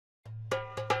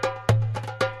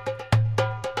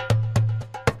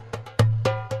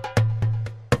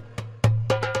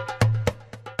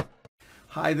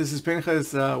Hi, this is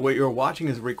Pinchas. What you're watching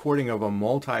is a recording of a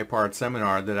multi-part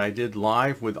seminar that I did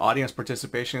live with audience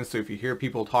participation. So if you hear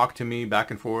people talk to me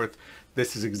back and forth,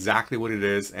 this is exactly what it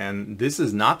is. And this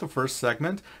is not the first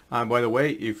segment. By the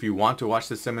way, if you want to watch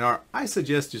this seminar, I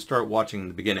suggest you start watching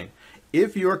the beginning.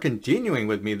 If you're continuing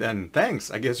with me, then thanks.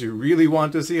 I guess you really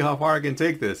want to see how far I can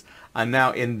take this. And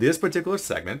now in this particular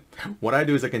segment, what I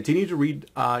do is I continue to read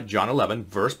John 11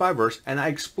 verse by verse, and I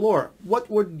explore what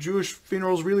were Jewish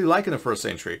funerals really like in the first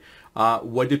century.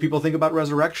 What did people think about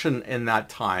resurrection in that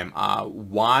time?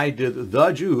 Why did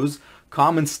the Jews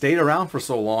come and stayed around for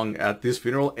so long at this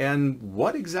funeral? And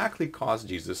what exactly caused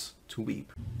Jesus to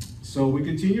weep? So we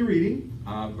continue reading,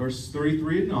 verse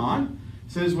 33 and on.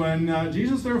 It says, when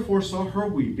Jesus therefore saw her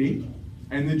weeping,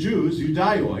 and the Jews,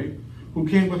 Judaioi, who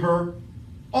came with her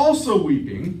also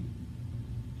weeping,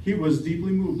 he was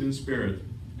deeply moved in spirit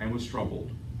and was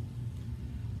troubled.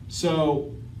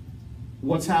 So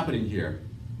what's happening here?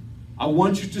 I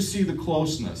want you to see the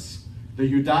closeness the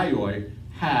Judaioi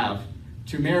have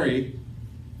to Mary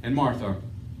and Martha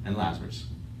and Lazarus.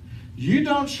 You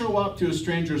don't show up to a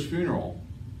stranger's funeral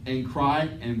and cry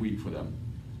and weep for them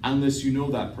unless you know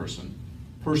that person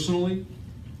personally,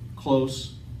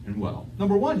 close, and well.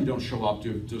 Number one, you don't show up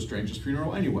to a stranger's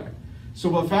funeral anyway.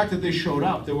 So the fact that they showed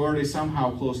up, they were already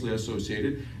somehow closely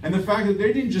associated. And the fact that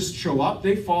they didn't just show up,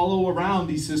 they follow around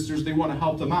these sisters, they want to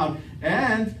help them out.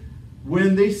 And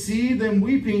when they see them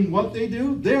weeping, what they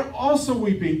do? They're also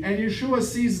weeping. And Yeshua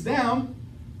sees them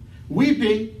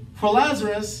weeping for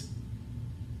Lazarus,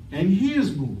 and he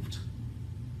is moved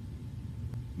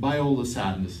by all the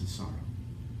sadness and sorrow.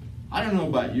 I don't know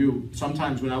about you,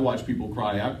 sometimes when I watch people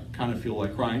cry, I kind of feel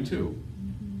like crying too.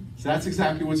 So that's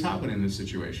exactly what's happening in this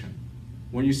situation.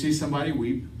 When you see somebody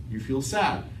weep, you feel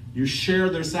sad. You share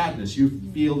their sadness, you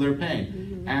feel their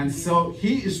pain. And so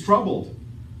he is troubled.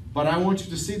 But I want you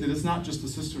to see that it's not just the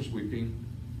sisters weeping.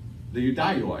 The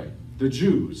Judaioi, the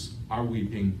Jews, are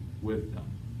weeping with them.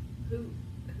 Who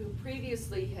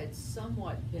previously had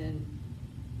somewhat been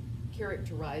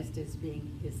characterized as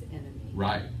being his enemy.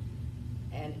 Right.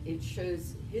 And it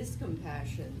shows his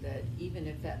compassion that even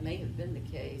if that may have been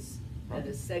the case, that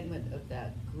a segment of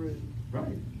that group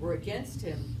were against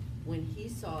him, when he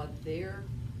saw their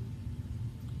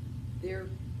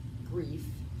grief,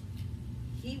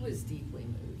 he was deeply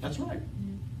moved. That's right.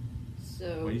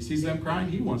 So when he sees them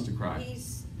crying, he wants to cry.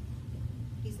 He's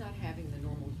not having the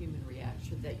normal human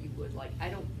reaction that you would, like, I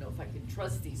don't know if I can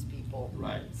trust these people.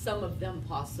 Right. Some of them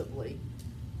possibly.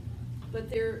 But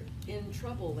they're in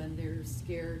trouble and they're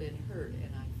scared and hurt,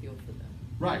 and I feel for them.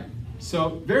 Right.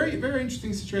 So very, very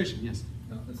interesting situation. Yes.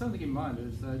 Something to keep in mind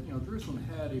is that Jerusalem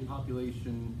had a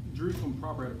population. Jerusalem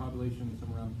proper had a population of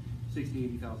somewhere around 60,000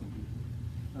 to 80,000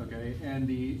 people. Okay, and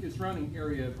the surrounding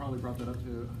area probably brought that up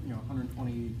to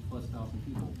 120 plus thousand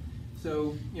people.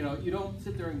 So you don't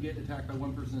sit there and get attacked by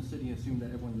one person in the city and assume that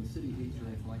everyone in the city hates you or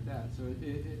anything like that. So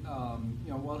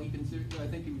while he considered, I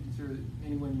think he would consider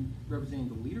anyone representing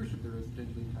the leadership there as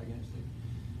potentially antagonistic.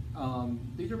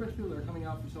 These are a bunch of people that are coming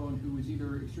out for someone who is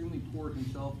either extremely poor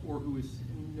himself or who is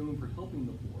known for helping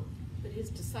the poor. But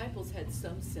his disciples had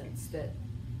some sense that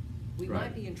we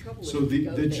might be in trouble. So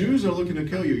the Jews are looking to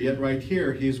kill you, yet right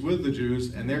here he's with the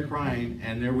Jews and they're crying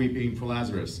and they're weeping for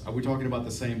Lazarus. Are we talking about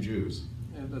the same Jews?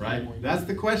 Right? That's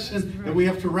the question that we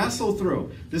have to wrestle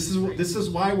through. This is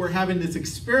why we're having this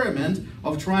experiment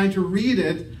of trying to read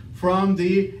it from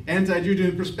the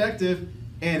anti-Judaism perspective,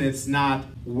 and it's not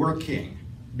working.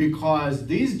 Because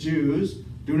these Jews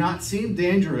do not seem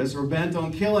dangerous or bent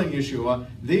on killing Yeshua.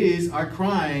 These are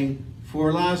crying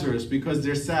for Lazarus because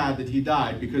they're sad that he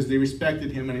died, because they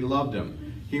respected him and he loved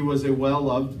him. He was a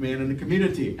well-loved man in the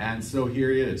community, and so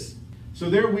here he is. So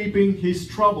they're weeping, he's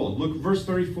troubled. Look, verse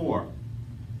 34.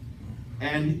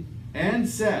 And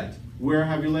said, where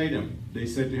have you laid him? They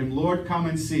said to him, Lord, come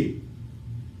and see.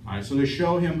 All right, so they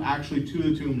show him actually to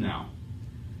the tomb now.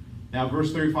 Now,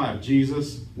 verse 35,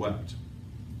 Jesus wept.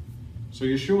 So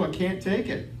Yeshua can't take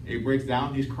it. He breaks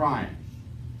down, he's crying.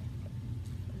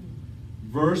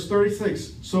 Verse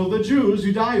 36, so the Jews,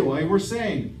 Judaioi, were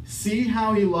saying, see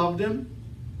how he loved him?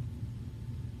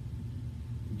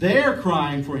 They're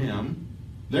crying for him.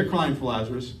 They're crying for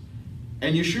Lazarus.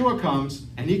 And Yeshua comes,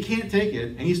 and he can't take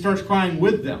it, and he starts crying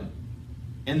with them.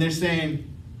 And they're saying,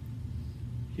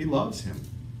 he loves him.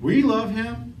 We love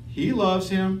him. He loves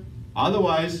him.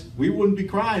 Otherwise, we wouldn't be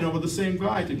crying over the same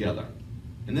guy together.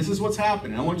 And this is what's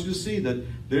happening. I want you to see that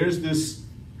there's this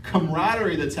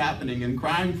camaraderie that's happening in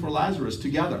crying for Lazarus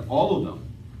together, all of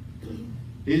them.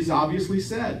 He's obviously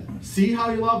said, see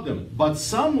how he loved him. But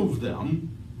some of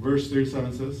them, verse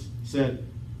 37 said,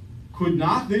 Could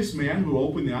not this man who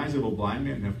opened the eyes of a blind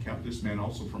man have kept this man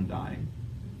also from dying?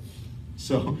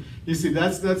 So you see,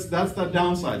 that's the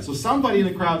downside. So somebody in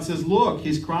the crowd says, look,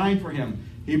 he's crying for him.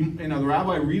 The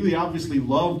rabbi really obviously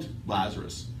loved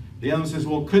Lazarus. The other one says,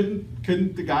 well,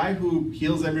 couldn't the guy who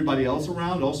heals everybody else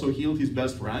around also heal his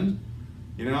best friend?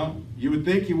 You would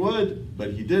think he would,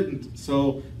 but he didn't.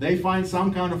 So they find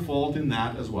some kind of fault in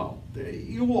that as well.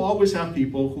 You will always have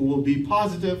people who will be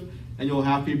positive, and you'll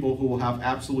have people who will have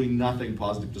absolutely nothing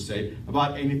positive to say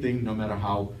about anything, no matter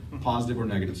how positive or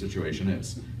negative situation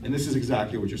is. And this is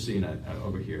exactly what you're seeing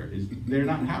over here. Is they're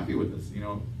not happy with this.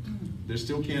 They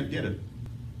still can't get it.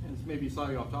 And it's maybe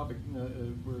slightly off topic where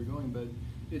we're going, but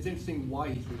it's interesting why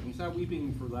he's weeping. He's not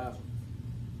weeping for Lazarus.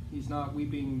 He's not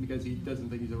weeping because he doesn't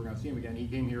think he's ever going to see him again. He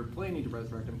came here planning to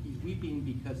resurrect him. He's weeping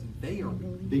because they are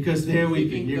weeping. Because they're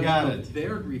weeping. You got it.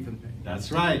 Their grief and pain.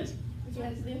 That's right. So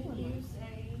didn't you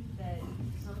say that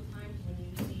sometimes when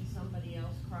you see somebody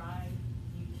else cry,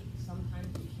 sometimes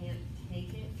you can't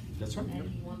take it? That's right.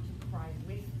 And you want to cry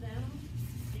with them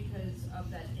because of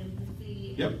that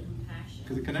empathy Yep. and compassion.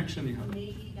 Because the connection you have.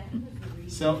 Maybe that was the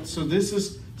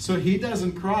reason. So he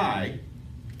doesn't cry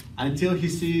until he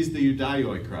sees the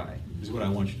Judaioi cry, is what I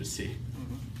want you to see.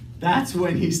 That's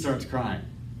when he starts crying.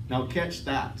 Now catch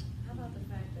that. How about the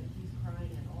fact that he's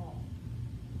crying at all?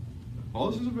 Well,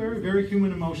 this is a very, very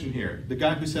human emotion here. The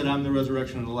guy who said, I'm the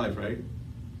resurrection and the life, right?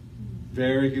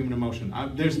 Very human emotion.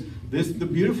 The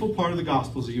beautiful part of the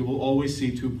Gospels is you will always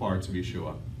see two parts of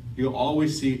Yeshua. You'll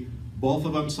always see both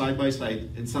of them side by side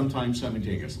and sometimes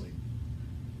simultaneously.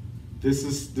 This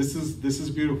is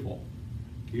beautiful.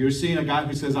 You're seeing a guy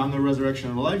who says, I'm the resurrection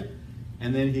and the life,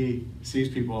 and then he sees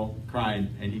people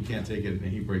crying, and he can't take it, and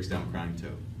he breaks down crying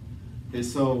too. And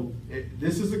so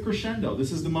this is a crescendo.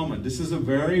 This is the moment. This is a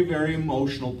very, very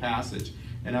emotional passage,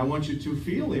 and I want you to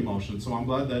feel the emotion, so I'm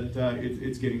glad that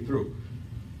it's getting through.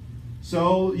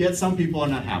 So, yet some people are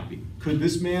not happy. Could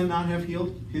this man not have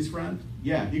healed his friend?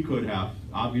 Yeah, he could have.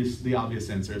 The obvious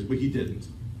answer is, but he didn't.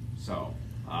 So,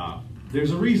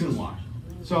 there's a reason why.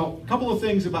 So, a couple of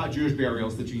things about Jewish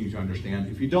burials that you need to understand.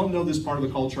 If you don't know this part of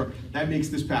the culture, that makes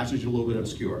this passage a little bit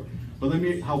obscure. But let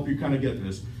me help you kind of get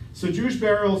this. So, Jewish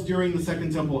burials during the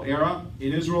Second Temple era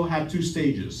in Israel had two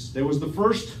stages. There was the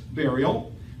first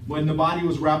burial, when the body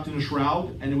was wrapped in a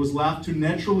shroud, and it was left to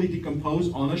naturally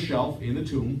decompose on a shelf in the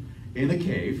tomb, in a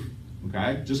cave.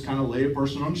 Okay, just kind of lay a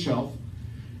person on a shelf.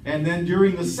 And then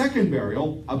during the second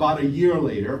burial, about a year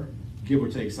later, give or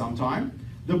take some time,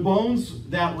 the bones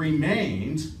that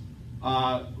remained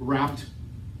wrapped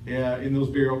in those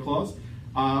burial cloths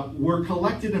were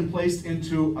collected and placed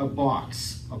into a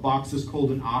box. A box is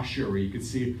called an ossuary. You can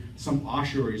see some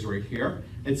ossuaries right here.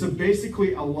 It's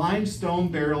basically a limestone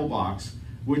burial box,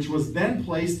 which was then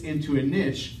placed into a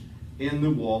niche in the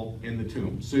wall in the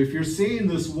tomb. So if you're seeing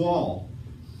this wall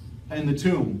in the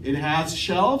tomb, it has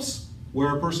shelves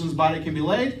where a person's body can be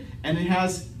laid, and it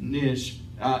has niche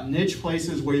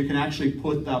places where you can actually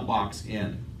put that box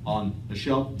in on the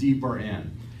shelf deeper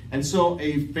in. And so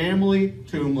a family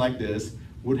tomb like this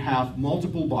would have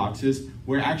multiple boxes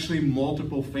where actually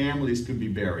multiple families could be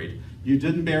buried. You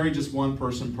didn't bury just one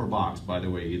person per box, by the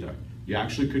way, either. You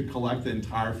actually could collect the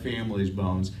entire family's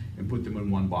bones and put them in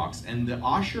one box. And the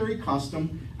ossuary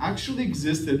custom actually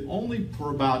existed only for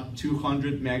about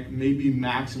 200, maybe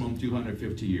maximum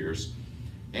 250 years.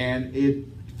 And it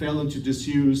fell into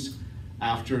disuse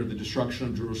after the destruction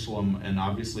of Jerusalem, and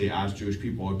obviously as Jewish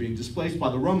people are being displaced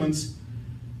by the Romans,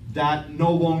 that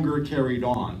no longer carried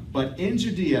on. But in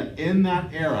Judea, in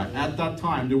that era, at that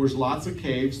time, there was lots of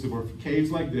caves. There were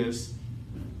caves like this,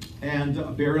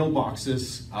 and burial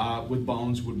boxes with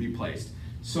bones would be placed.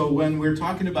 So when we're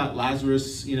talking about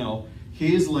Lazarus,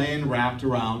 he is laying wrapped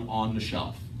around on the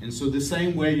shelf. And so the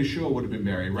same way Yeshua would have been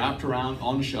buried, wrapped around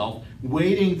on the shelf,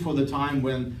 waiting for the time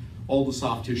when all the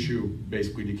soft tissue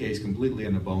basically decays completely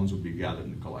and the bones would be gathered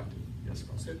and collected. Yes,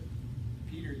 Carl? So,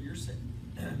 Peter, you're saying,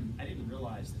 I didn't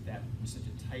realize that was such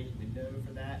a tight window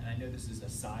for that. And I know this is a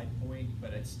side point,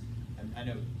 but I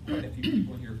know quite a few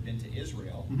people here have been to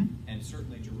Israel, and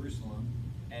certainly Jerusalem,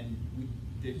 and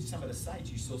some of the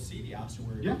sites you still see the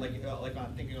ossuary. Yeah. Like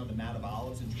I'm thinking on the Mount of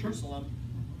Olives in Jerusalem.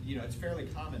 Sure. It's fairly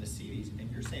common to see these,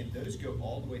 and you're saying those go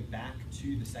all the way back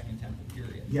to the Second Temple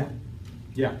period. Yeah.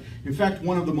 Yeah. In fact,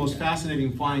 one of the most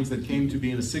fascinating finds that came to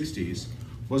be in the 60s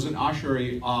was an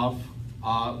ossuary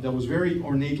that was very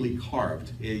ornately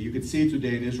carved. You could see it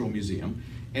today in Israel Museum,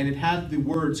 and it had the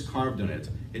words carved on it,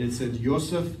 and it said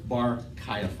Yosef Bar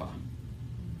Caiapha.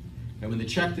 And when they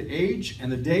checked the age and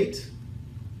the date,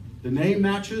 the name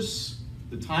matches,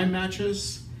 the time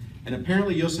matches, and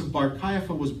apparently Yosef Bar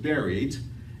Caiapha was buried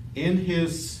in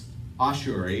his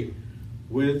ossuary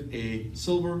with a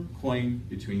silver coin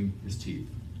between his teeth,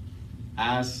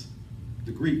 as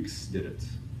the Greeks did it,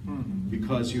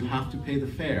 because you have to pay the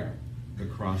fare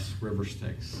across river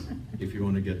Styx if you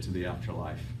want to get to the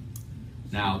afterlife.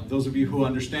 Now, those of you who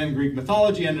understand Greek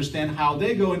mythology, understand how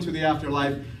they go into the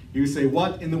afterlife. You say,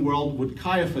 what in the world would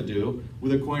Caiaphas do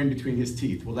with a coin between his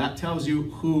teeth? Well, that tells you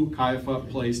who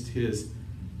Caiaphas placed his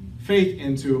faith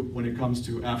into when it comes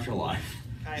to afterlife.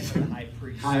 Caiaphas the high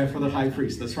priest. Caiaphas the high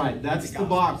priest, that's right. That's the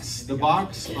box. The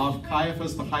box of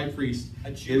Caiaphas the high priest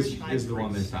is the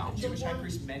one they found. A Jewish high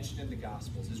priest mentioned in the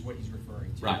Gospels is what he's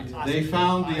referring to. Right. They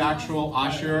found the actual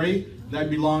ossuary that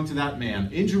belonged to that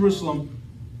man. In Jerusalem,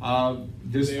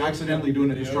 just accidentally doing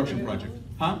a construction project.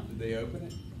 Huh? Did they open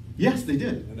it? Yes, they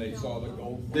did. And they saw the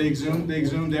gold? They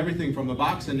exhumed everything from the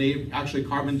box, and they actually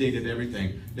carbon dated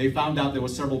everything. They found out there were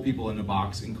several people in the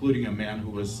box, including a man who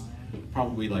was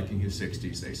probably like in his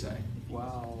 60s, they say.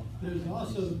 Wow. There's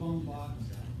also the bone box.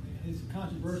 It's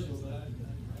controversial, but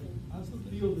I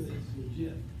feel that it's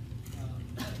legit.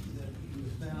 That it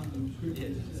was found in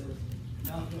scripture that says,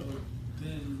 Yaakov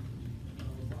ben,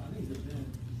 I think it's Ben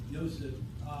Yosef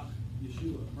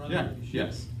Yeshua, brother Yeah, of Yeshua.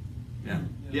 yes. Yeah.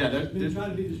 You know, Yeah, it's been trying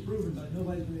to be disproven, but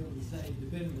nobody's been able to say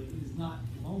definitively it is not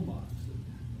the bone box.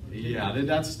 yeah,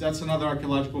 that's another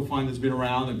archaeological find that's been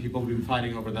around, and people have been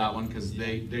fighting over that one because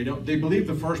they believe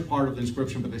the first part of the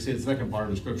inscription, but they say the second part of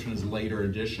the inscription is a later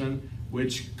addition,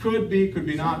 which could be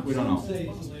not. We don't know. Some say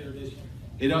it's a later edition.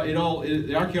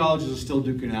 The archaeologists are still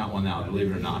duking that one out, believe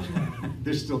it or not.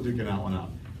 They're still duking that one out.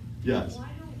 Yes. Why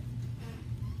don't,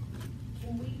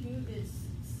 can we do this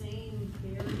same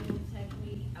burial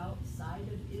technique outside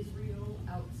of Israel,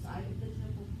 outside of the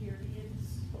temple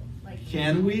periods? Like,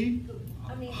 Can we?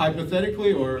 I mean,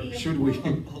 Hypothetically, or would it be should we?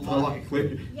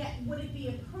 appropriate- Yeah, would it be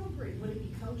appropriate, would it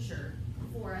be kosher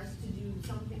for us to do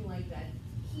something like that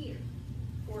here?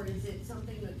 Or is it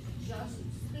something that's just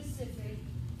specific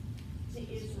to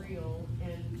Israel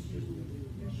and to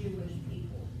Jewish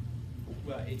people?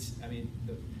 Well, I mean,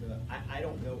 I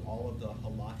don't know all of the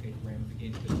halakhic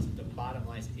ramifications, but the bottom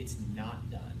line is it's not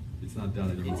done. It's not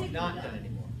done anymore. It's not done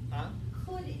anymore. Huh?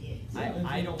 Could it?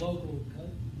 I don't.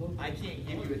 I can't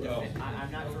give you a definitive.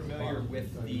 I'm not familiar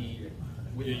with the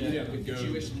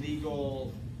Jewish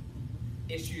legal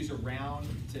issues around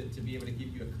to be able to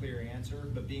give you a clear answer.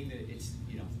 But being that it's,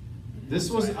 you know,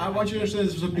 I want you to understand,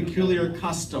 this was a peculiar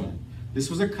custom. This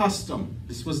was a custom.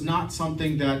 This was not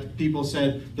something that people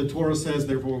said, the Torah says,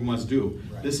 therefore we must do.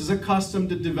 Right. This is a custom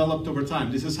that developed over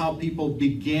time. This is how people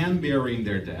began burying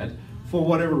their dead, for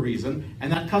whatever reason,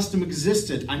 and that custom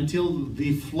existed until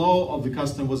the flow of the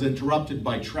custom was interrupted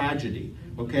by tragedy.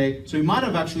 Okay? So it might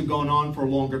have actually gone on for a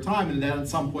longer time and then at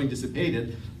some point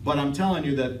dissipated, but I'm telling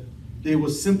you that it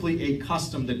was simply a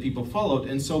custom that people followed,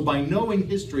 and so by knowing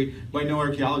history, by knowing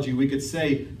archaeology, we could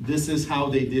say this is how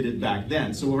they did it back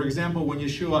then. So for example, when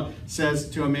Yeshua says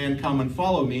to a man, come and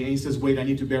follow me, and he says, wait, I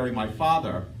need to bury my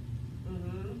father,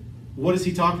 what is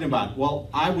he talking about? Well,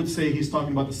 I would say he's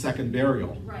talking about the second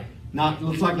burial. Right. Not,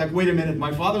 it's like, wait a minute,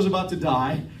 my father's about to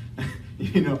die,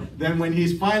 you know, then when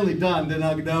he's finally done, then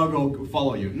I'll go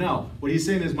follow you. No, what he's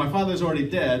saying is my father's already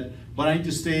dead, but I need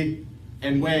to stay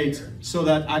and wait so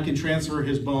that I can transfer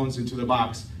his bones into the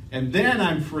box. And then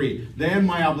I'm free. Then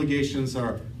my obligations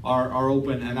are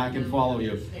open and I can follow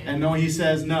you. And no, he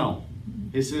says no.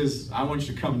 He says, I want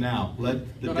you to come now.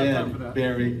 Let the dead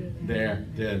bury their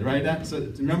dead. Right?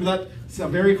 Remember that? It's a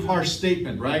very harsh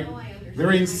statement, right?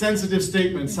 Very insensitive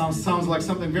statement. Sounds like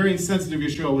something very insensitive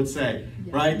Yeshua would say,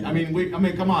 right? I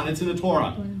mean, come on, it's in the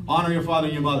Torah. Honor your father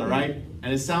and your mother, right?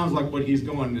 And it sounds like what he's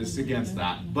going is against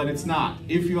that, but it's not.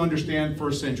 If you understand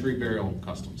first century burial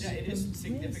customs. Yeah, it is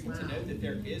significant to note that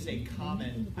there is a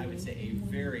common, I would say, a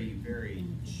very, very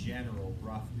general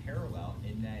rough parallel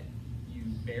in that you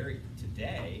bury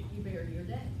today. You bury your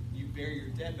dead. You bury your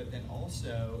dead, but then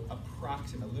also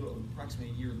approximately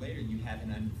a year later, you have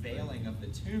an unveiling of the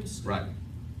tombstone. Right.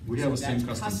 We have the same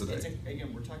custom It's today.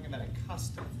 again, we're talking about a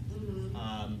custom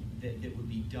that would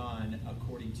be done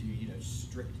according to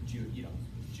strict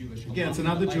Jewish. Again, it's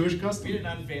another Jewish custom. We didn't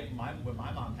unveil when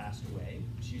my mom passed away.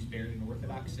 She was buried in an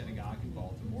Orthodox synagogue in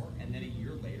Baltimore, and then a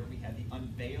year later we had the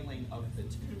unveiling of the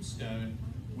tombstone,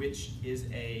 which is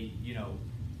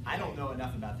I don't know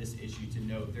enough about this issue to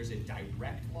know if there's a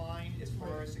direct line as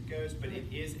far as it goes, but it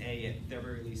is at the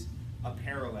very least a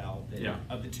parallel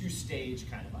of the two-stage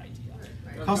kind of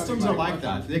idea. Customs are like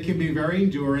that. They can be very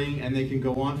enduring, and they can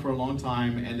go on for a long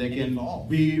time, and they can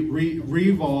be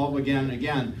re-evolve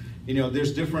again.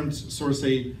 There's different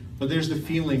but there's the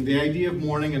feeling, the idea of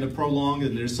mourning and the prolonged,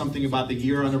 and there's something about the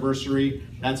year anniversary.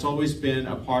 That's always been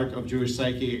a part of Jewish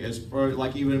psyche,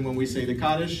 like even when we say the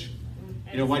Kaddish.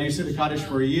 You know, why do you say the Kaddish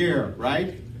for a year,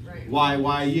 right? Right.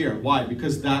 Why a year? Why?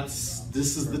 Because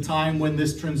this is the time when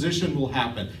this transition will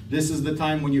happen. This is the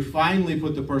time when you finally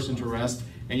put the person to rest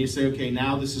and you say, okay,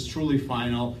 now this is truly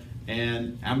final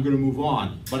and I'm going to move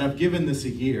on. But I've given this a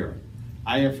year.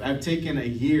 I've taken a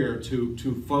year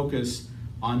to focus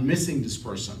on missing this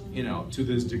person, you know, to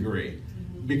this degree,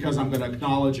 because I'm going to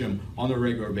acknowledge him on a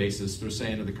regular basis through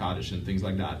saying of the Kaddish and things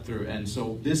like that. And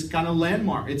so this kind of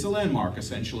landmark, it's a landmark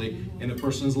essentially in a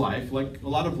person's life, like a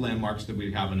lot of landmarks that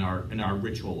we have in our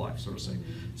ritual life, so to say.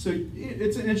 So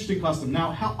it's an interesting custom.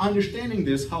 Now, how understanding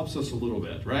this helps us a little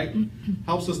bit, right?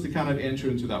 Helps us to kind of enter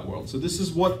into that world. So this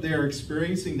is what they're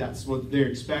experiencing, that's what they're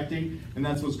expecting, and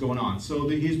that's what's going on. So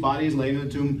his body is laying in the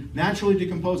tomb, naturally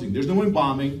decomposing. There's no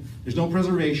embalming, there's no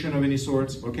preservation of any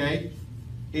sorts, okay?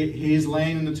 He's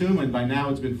laying in the tomb, and by now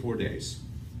it's been 4 days.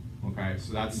 Okay,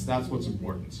 so that's what's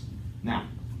important. Now,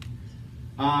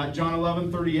 John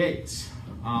 11:38.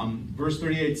 Verse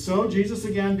 38, so Jesus,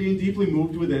 again being deeply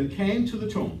moved within, came to the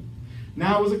tomb.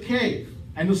 Now it was a cave,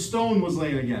 and a stone was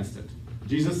laid against it.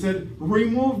 Jesus said,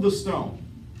 remove the stone.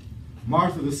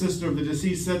 Martha, the sister of the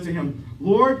deceased, said to him,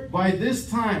 Lord, by this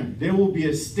time there will be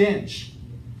a stench,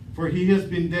 for he has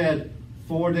been dead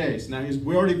 4 days. Now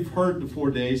we already heard the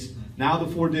 4 days. Now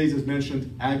the 4 days is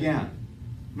mentioned again.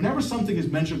 Whenever something is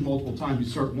mentioned multiple times,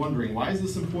 you start wondering, why is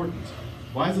this important?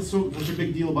 Why is it such a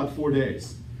big deal about 4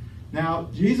 days? Now,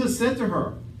 Jesus said to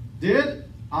her, did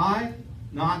I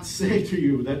not say to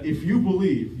you that if you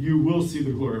believe, you will see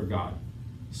the glory of God?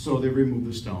 So they removed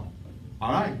the stone.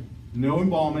 All right, no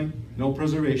embalming, no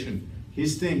preservation. He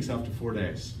stinks after 4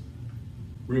 days.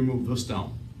 Remove the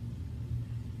stone.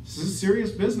 This is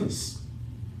serious business.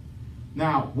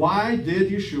 Now, why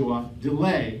did Yeshua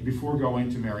delay before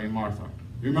going to Mary and Martha?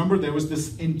 Remember, there was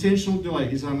this intentional delay.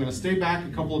 He said, I'm going to stay back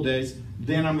a couple of days,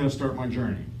 then I'm going to start my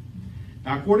journey.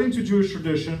 Now, according to Jewish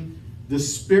tradition, the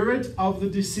spirit of the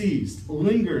deceased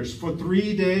lingers for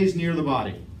 3 days near the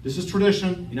body. This is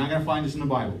tradition. You're not going to find this in the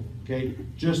Bible, okay?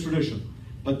 Just tradition.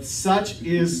 But such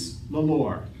is the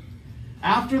lore.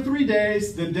 After 3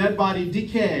 days, the dead body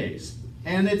decays,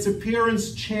 and its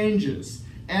appearance changes.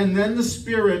 And then the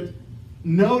spirit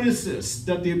notices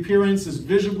that the appearance is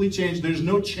visibly changed. There's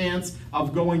no chance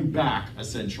of going back,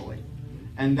 essentially.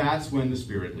 And that's when the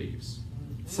spirit leaves.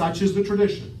 Such is the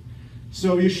tradition.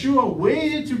 So Yeshua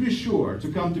waited to be sure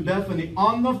to come to Bethany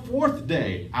on the 4th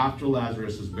day after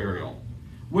Lazarus' burial,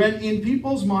 when in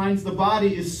people's minds the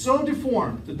body is so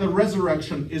deformed that the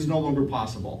resurrection is no longer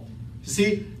possible.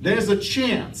 See, there's a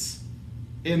chance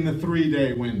in the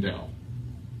 3-day window.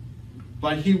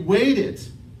 But he waited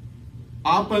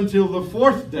up until the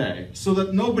 4th day so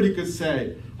that nobody could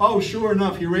say, oh, sure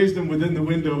enough, he raised him within the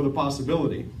window of the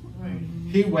possibility.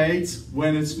 He waits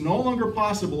when it's no longer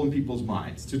possible in people's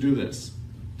minds to do this.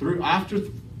 After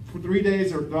 3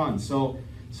 days are done. So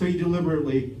he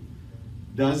deliberately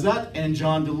does that, and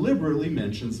John deliberately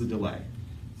mentions the delay.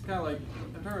 It's kind of like,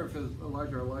 I don't remember if it's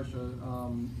Elijah or Elisha,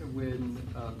 when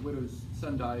the widow's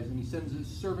son dies, and he sends his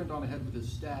servant on ahead with his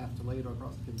staff to lay it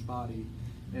across the kid's body.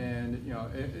 And, you know,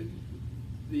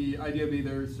 the idea being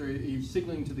there, so he's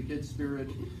signaling to the kid's spirit,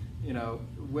 you know,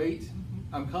 wait,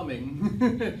 I'm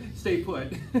coming, stay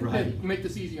put, right. Make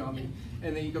this easy on me.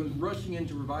 And then he comes rushing in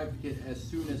to revive the kid as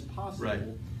soon as possible, right.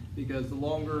 Because the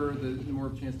longer, the more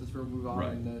chance the spirit will move on,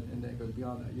 right. and that goes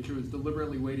beyond that. Yeshua is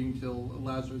deliberately waiting till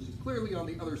Lazarus is clearly on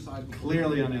the other side.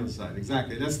 Clearly on the other side,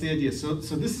 exactly. That's the idea. So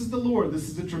this is the lore, this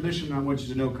is the tradition I want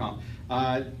you to know,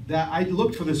 that I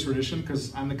looked for this tradition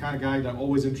because I'm the kind of guy that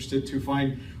always interested to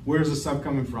find where's the stuff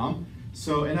coming from.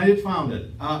 So, and I did found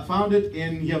it. Found it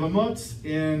in Yevamot,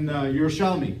 in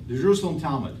Yerushalmi, the Jerusalem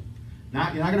Talmud.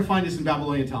 You're not going to find this in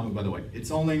Babylonian Talmud, by the way. It's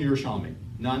only in Yerushalmi,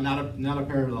 not a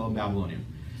parallel in Babylonian.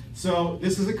 So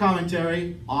this is a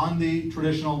commentary on the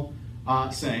traditional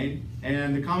saying,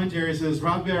 and the commentary says,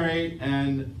 Rav Beri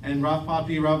and Rav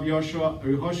Papi, Rav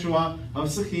Yehoshua of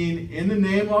Sechin, in the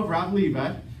name of Rav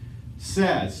Levi,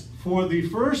 says, for the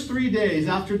first 3 days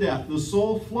after death, the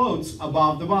soul floats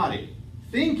above the body,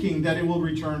 thinking that it will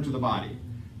return to the body.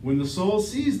 When the soul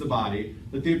sees the body,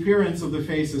 that the appearance of the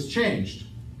face has changed,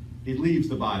 it leaves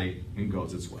the body and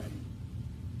goes its way.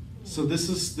 So this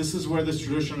is where this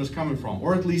tradition is coming from,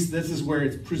 or at least this is where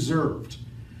it's preserved.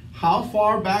 How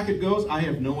far back it goes, I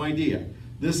have no idea.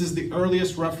 This is the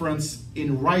earliest reference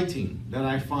in writing that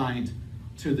I find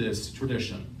to this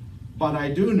tradition. But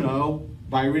I do know,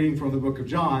 by reading from the book of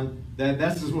John, that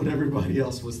this is what everybody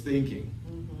else was thinking.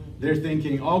 They're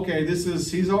thinking, okay,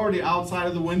 he's already outside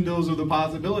of the windows of the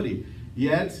possibility.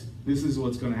 Yet, this is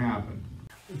what's going to happen.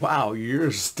 Wow,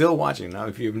 you're still watching. Now,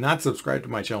 if you've not subscribed to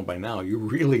my channel by now, you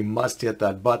really must hit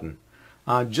that button.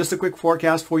 Just a quick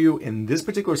forecast for you. In this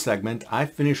particular segment, I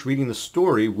finished reading the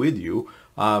story with you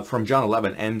from John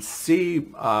 11 and see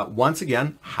once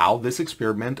again how this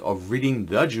experiment of reading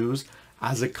the Jews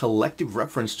as a collective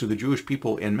reference to the Jewish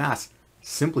people in mass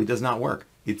simply does not work.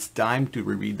 It's time to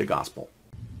reread the gospel.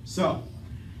 So,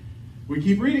 we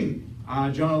keep reading.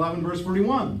 John 11, verse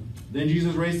 41. Then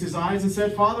Jesus raised his eyes and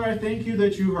said, Father, I thank you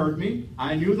that you heard me.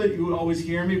 I knew that you would always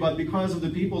hear me, but because of the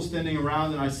people standing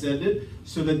around, and I said it,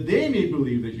 so that they may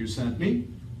believe that you sent me.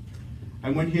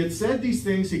 And when he had said these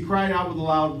things, he cried out with a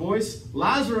loud voice,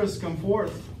 Lazarus, come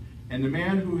forth. And the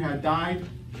man who had died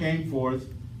came forth,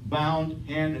 bound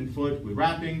hand and foot with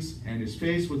wrappings, and his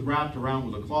face was wrapped around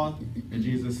with a cloth. And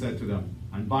Jesus said to them,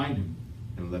 unbind him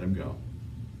and let him go.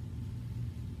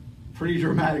 Pretty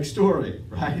dramatic story,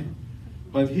 right?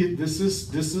 But this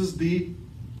is the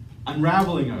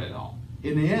unraveling of it all.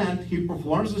 In the end, he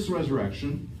performs this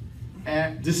resurrection,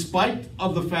 and despite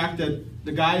of the fact that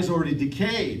the guy is already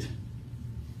decayed,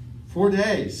 4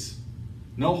 days,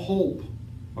 no hope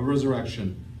of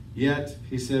resurrection. Yet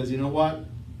he says, you know what?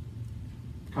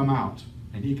 Come out.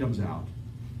 And he comes out.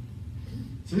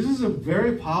 So this is a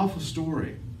very powerful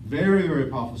story. Very, very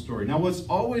powerful story. Now what's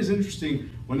always interesting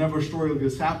whenever a story like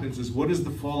this happens is what is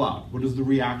the fallout? What is the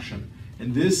reaction?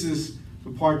 And this is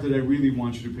the part that I really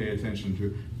want you to pay attention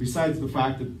to, besides the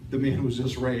fact that the man was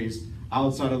just raised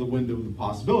outside of the window of the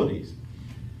possibilities.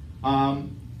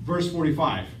 Verse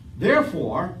 45.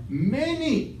 Therefore,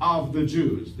 many of the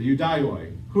Jews, the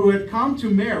Judaioi, who had come to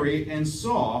Mary and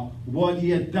saw what he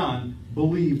had done,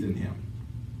 believed in him.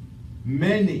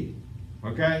 Many.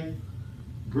 Okay?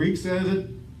 Greek says it.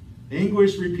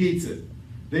 English repeats it.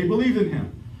 They believed in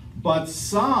him. But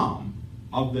some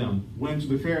of them went to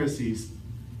the Pharisees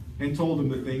and told them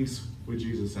the things what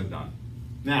Jesus had done.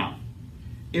 Now,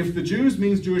 if the Jews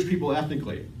means Jewish people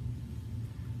ethnically,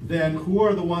 then who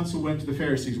are the ones who went to the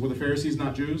Pharisees? Were the Pharisees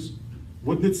not Jews?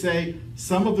 Wouldn't it say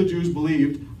some of the Jews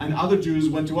believed and other Jews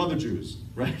went to other Jews,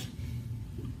 right?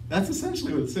 That's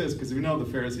essentially what it says, because we know the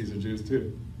Pharisees are Jews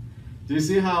too. Do you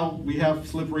see how we have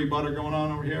slippery butter going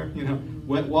on over here? You know,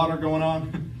 wet water going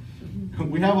on?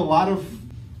 We have a lot of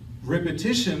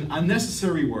repetition,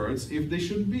 unnecessary words, if they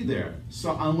shouldn't be there.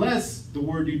 So unless the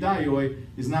word Judaioi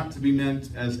is not to be meant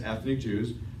as ethnic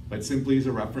Jews, but simply as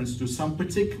a reference to some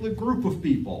particular group of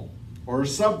people, or a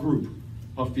subgroup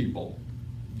of people,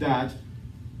 that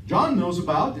John knows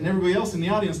about, and everybody else in the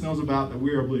audience knows about, that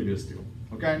we are oblivious to.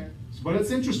 Okay? But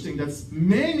it's interesting that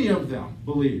many of them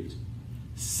believed.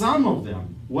 Some of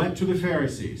them went to the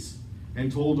Pharisees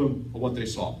and told them what they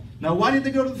saw. Now, why did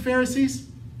they go to the Pharisees?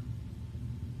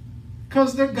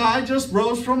 Because the guy just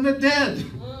rose from the dead.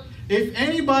 If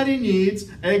anybody needs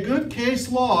a good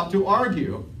case law to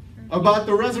argue about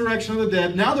the resurrection of the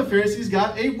dead, now the Pharisees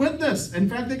got a witness. In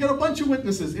fact, they got a bunch of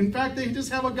witnesses. In fact, they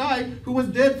just have a guy who was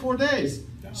dead 4 days.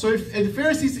 So if the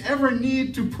Pharisees ever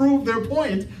need to prove their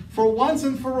point for once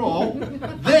and for all,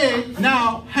 they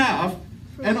now have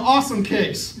an awesome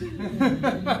case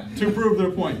to prove their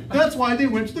point. That's why they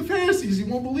went to the Pharisees. You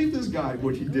won't believe this guy,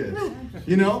 what he did.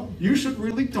 You know, you should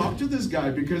really talk to this guy,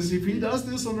 because if he does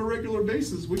this on a regular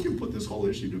basis, we can put this whole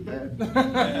issue to bed.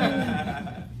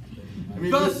 I mean,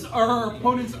 thus our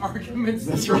opponent's arguments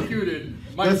refuted.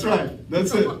 That's right.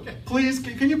 That's it. Please,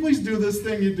 can you please do this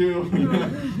thing you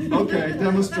do? Okay,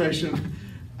 demonstration.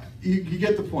 You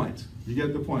get the point. You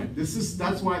get the point.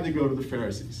 That's why they go to the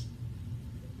Pharisees.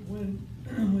 When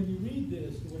you read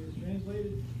this, the way it's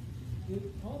translated, it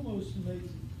almost makes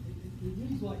it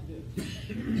reads like this: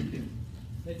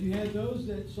 that you had those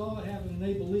that saw it happen and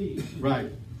they believed.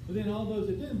 Right. But then all those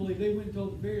that didn't believe, they went and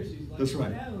told the Pharisees. Like, that's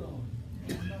right.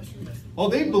 Oh,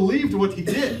 they believed what he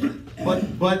did,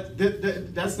 but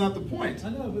that's not the point.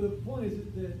 I know, but the point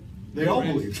is that they all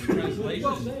believed. What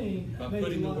you're saying by makes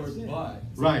putting a the lot of word sense. but.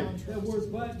 Right. That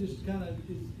word "but" just kind of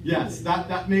is. Yes,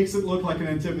 that makes it look like an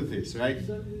antithesis, right?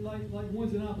 So, like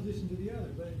one's in opposition to the other,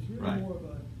 but it's really Right. more of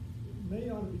a. May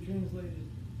ought to be translated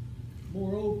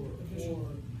moreover or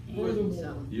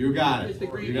furthermore. You got It's it. the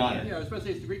Greek, You got it. Yeah, I was supposed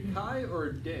to say it's the Greek kai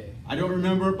or de. I don't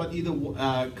remember, but either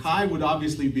kai would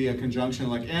obviously be a conjunction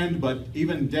like and, but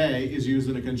even de is used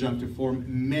in a conjunctive form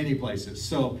many places.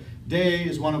 So de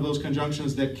is one of those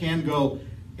conjunctions that can go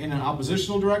in an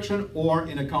oppositional direction or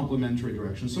in a complementary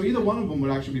direction. So either one of them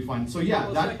would actually be fine. So yeah,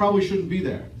 Well, that probably shouldn't be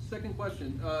there. Second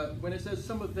question, when it says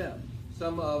some of them,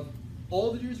 some of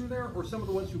all the Jews were there, or some of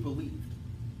the ones who believed?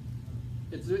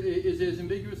 Is it as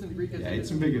ambiguous in the Greek as Yeah, it it's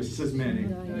is? ambiguous. It says many,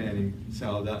 many.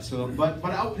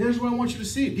 But here's what I want you to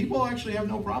see. People actually have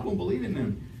no problem believing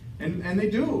them, and they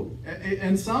do.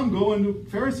 And some go into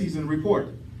Pharisees and report.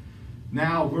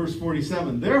 Now, verse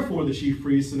 47, therefore the chief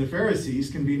priests and the Pharisees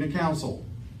convened a council.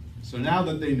 So now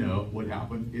that they know what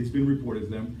happened, it's been reported to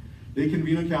them, they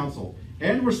convene a council.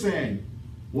 And we're saying,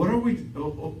 what are we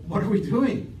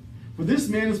doing? For this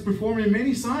man is performing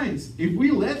many signs. If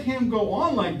we let him go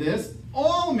on like this,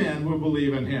 all men will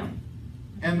believe in him.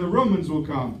 And the Romans will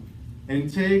come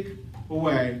and take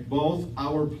away both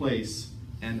our place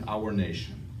and our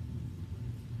nation.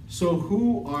 So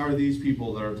who are these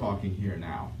people that are talking here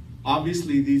now?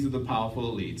 Obviously, these are the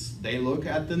powerful elites. They look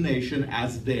at the nation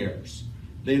as theirs.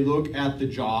 They look at the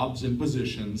jobs and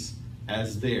positions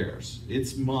as theirs.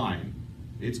 It's mine.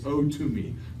 It's owed to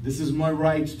me. This is my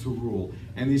right to rule.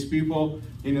 And these people,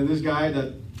 this guy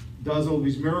that does all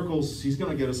these miracles, he's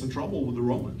going to get us in trouble with the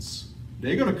Romans.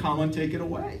 They're going to come and take it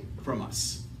away from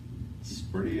us. It's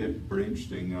pretty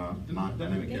interesting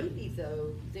dynamic here. Maybe, though,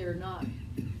 they're not,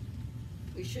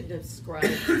 we shouldn't have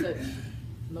ascribed such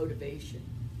motivation.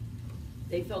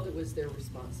 They felt it was their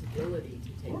responsibility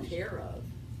to take care of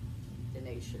the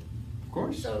nation. Of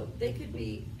course. So they could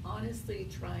be honestly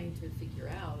trying to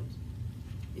figure out,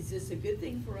 is this a good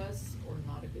thing for us or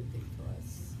not a good thing for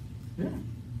us? Yeah.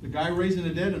 The guy raising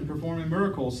the dead and performing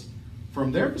miracles,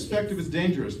 from their perspective, is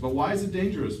dangerous. But why is it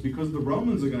dangerous? Because the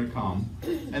Romans are going to come,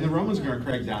 and the Romans are going to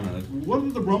crack down on it. What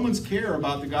do the Romans care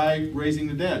about the guy raising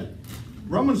the dead?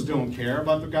 Romans don't care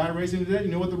about the guy raising the dead.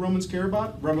 You know what the Romans care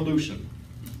about? Revolution.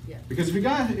 Yeah. Because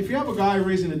if you have a guy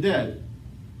raising the dead,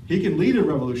 he can lead a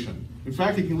revolution. In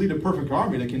fact, he can lead a perfect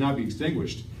army that cannot be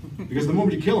extinguished. Because the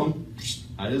moment you kill him,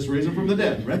 I just raise him from the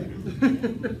dead, right?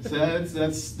 So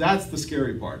that's the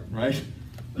scary part, right?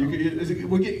 We're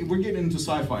getting into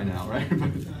sci-fi now, right?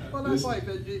 Well, that's like,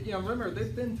 remember,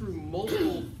 they've been through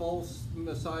multiple false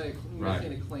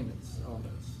messianic claimants on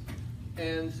this.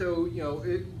 And so,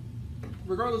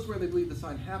 regardless of whether they believe the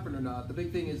sign happened or not, the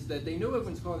big thing is that they know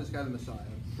everyone's calling this guy the Messiah.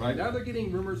 Right. Now they're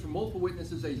getting rumors from multiple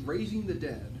witnesses that he's raising the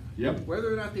dead. Yep.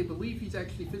 Whether or not they believe he's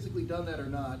actually physically done that or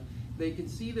not, they can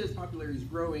see that his popularity is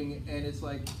growing, and it's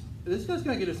like, this guy's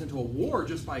going to get us into a war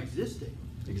just by existing.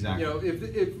 Exactly.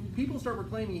 If people start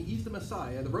proclaiming he's the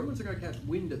Messiah, the Romans are going to catch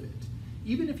wind of it.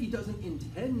 Even if he doesn't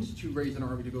intend to raise an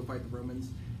army to go fight the Romans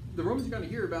are going to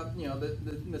hear about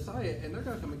the Messiah, and they're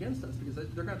going to come against us because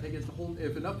they're going to take it as the whole.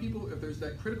 If enough people, if there's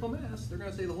that critical mass, they're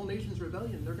going to say the whole nation's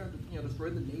rebellion. They're going to destroy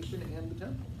the nation and the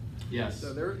temple. Yes.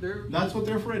 So they're that's what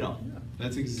they're afraid of. Yeah.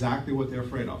 That's exactly what they're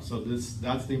afraid of. So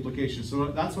that's the implication.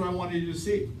 So that's what I wanted you to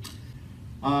see.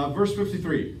 Verse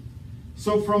 53.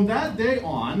 So from that day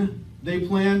on, they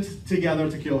planned together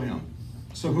to kill him.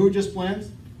 So who just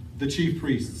planned? The chief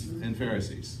priests and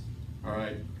Pharisees. All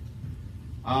right.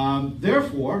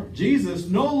 Therefore, Jesus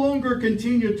no longer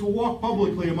continued to walk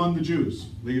publicly among the Jews,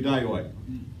 the Judaoi,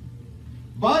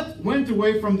 but went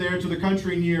away from there to the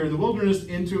country near the wilderness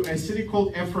into a city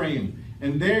called Ephraim,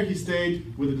 and there he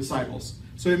stayed with the disciples.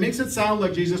 So it makes it sound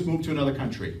like Jesus moved to another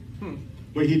country,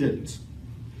 but he didn't.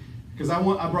 Because I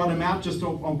brought a map just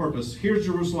on purpose. Here's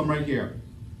Jerusalem right here.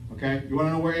 Okay, you want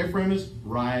to know where Ephraim is?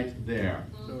 Right there.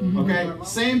 Okay,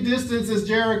 same distance as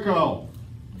Jericho.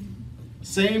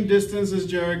 Same distance as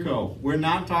Jericho. We're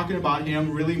not talking about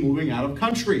him really moving out of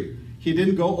country. He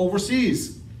didn't go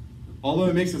overseas, although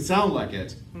it makes it sound like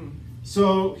it.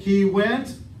 So he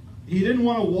didn't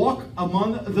want to walk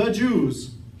among the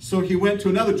Jews, so he went to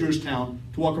another Jewish town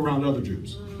to walk around other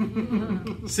Jews.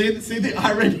 See the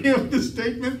irony of this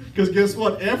statement? Because guess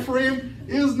what? Ephraim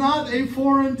is not a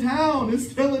foreign town. It's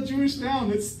still a Jewish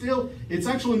town. It's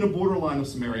actually in the borderline of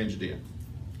Samaria and Judea.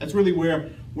 That's really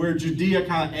where Judea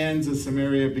kind of ends and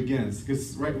Samaria begins.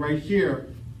 Because right here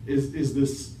is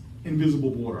this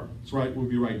invisible border. It's right, would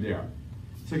be right there.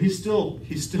 So he's still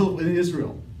in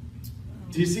Israel.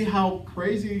 Do you see how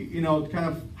crazy, kind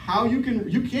of how you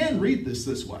can read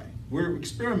this way? We're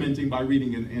experimenting by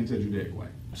reading in an anti-Judaic way.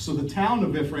 So the town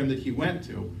of Ephraim that he went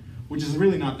to, which is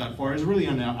really not that far, is really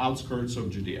on the outskirts of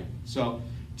Judea. So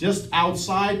just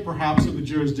outside, perhaps, of the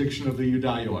jurisdiction of the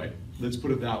Judaoi. Let's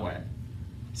put it that way.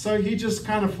 So he just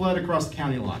kind of fled across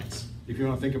county lines, if you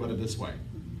want to think about it this way.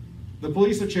 The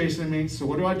police are chasing me, so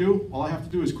what do? All I have to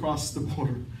do is cross the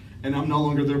border, and I'm no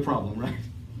longer their problem, right?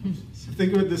 So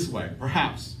think of it this way,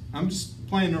 perhaps. I'm just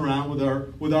playing around with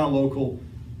our local,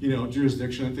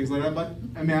 jurisdiction and things like that, but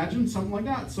imagine something like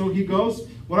that. So he goes,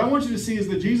 what I want you to see is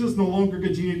that Jesus no longer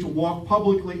continued to walk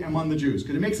publicly among the Jews,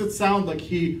 because it makes it sound like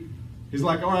he's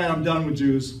like, all right, I'm done with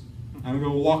Jews. I'm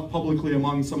going to walk publicly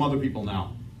among some other people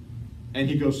now. And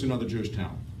he goes to another Jewish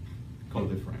town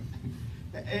called Ephraim.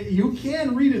 You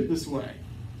can read it this way,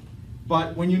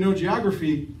 but when you know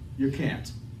geography, you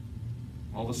can't.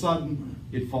 All of a sudden,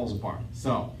 it falls apart.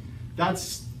 So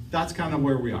that's kind of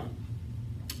where we are.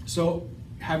 So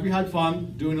have you had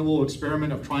fun doing a little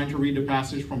experiment of trying to read the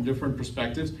passage from different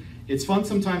perspectives? It's fun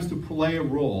sometimes to play a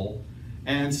role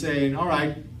and saying, all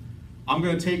right, I'm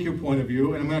going to take your point of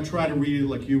view and I'm going to try to read it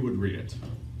like you would read it.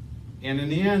 And in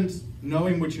the end,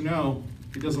 knowing what you know,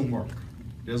 it doesn't work.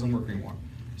 It doesn't work anymore.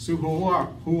 So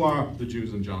who are the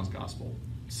Jews in John's Gospel?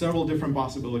 Several different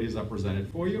possibilities are presented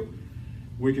for you.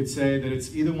 We could say that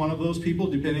it's either one of those people,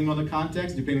 depending on the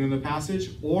context, depending on the passage,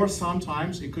 or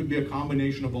sometimes it could be a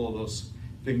combination of all of those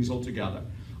things altogether.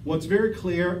 What's very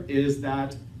clear is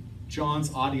that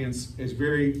John's audience is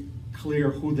very clear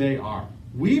who they are.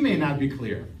 We may not be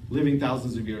clear living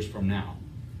thousands of years from now,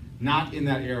 not in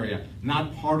that area,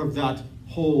 not part of that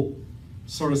whole,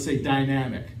 sort of say,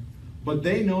 dynamic. But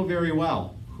they know very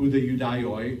well who the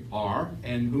Judaioi are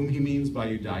and whom he means by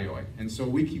Judaioi. And so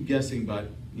we keep guessing, but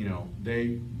you know,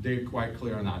 they're quite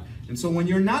clear on that. And so when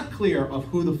you're not clear of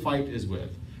who the fight is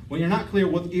with, when you're not clear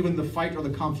what even the fight or the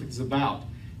conflict is about,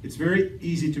 it's very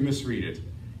easy to misread it.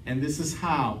 And this is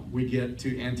how we get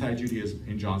to anti-Judaism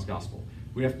in John's Gospel.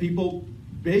 We have people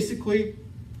basically,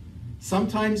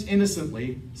 sometimes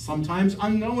innocently, sometimes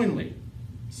unknowingly,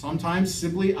 sometimes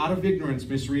simply out of ignorance,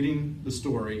 misreading the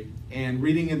story and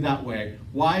reading it that way.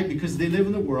 Why? Because they live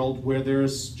in a world where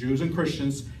there's Jews and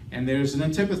Christians, and there's an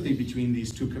antipathy between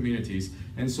these two communities.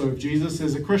 And so if Jesus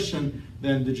is a Christian,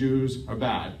 then the Jews are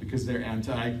bad because they're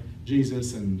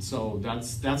anti-Jesus. And so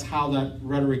that's how that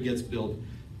rhetoric gets built.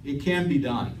 It can be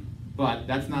done, but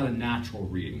that's not a natural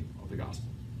reading of the gospel.